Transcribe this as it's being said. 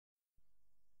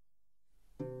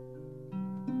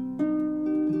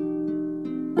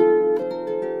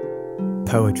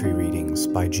Poetry readings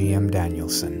by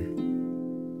Danielson.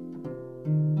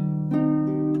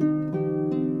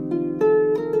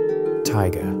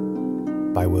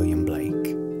 Tyger by William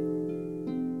Blake.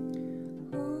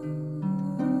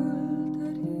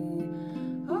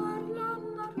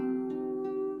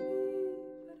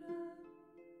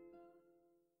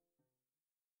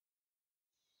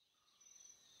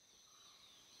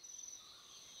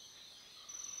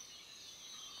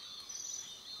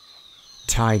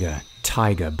 Tyger,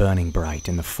 Tyger burning bright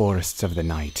in the forests of the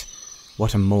night,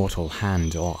 what immortal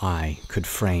hand or eye could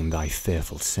frame thy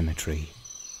fearful symmetry?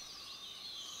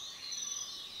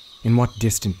 In what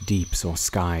distant deeps or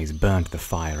skies burnt the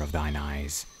fire of thine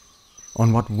eyes?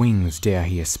 On what wings dare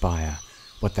he aspire,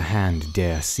 what the hand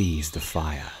dare seize the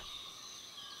fire?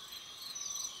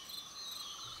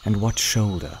 And what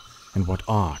shoulder and what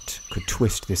art could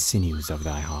twist the sinews of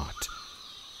thy heart?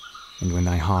 And when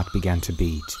thy heart began to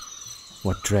beat,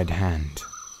 what dread hand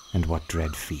and what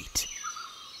dread feet?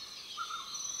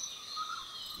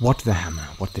 What the hammer,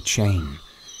 what the chain?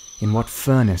 In what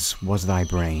furnace was thy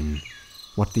brain?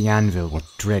 What the anvil, what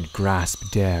dread grasp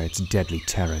dare its deadly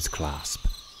terrors clasp?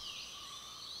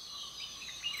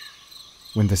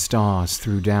 When the stars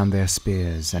threw down their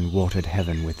spears and watered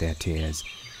heaven with their tears,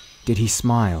 did he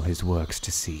smile his works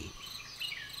to see?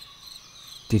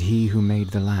 Did he who made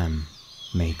the lamb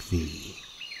make thee?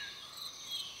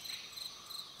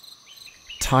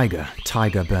 Tyger,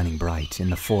 Tyger burning bright in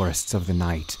the forests of the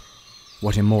night,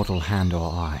 what immortal hand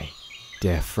or eye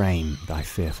dare frame thy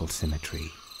fearful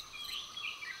symmetry?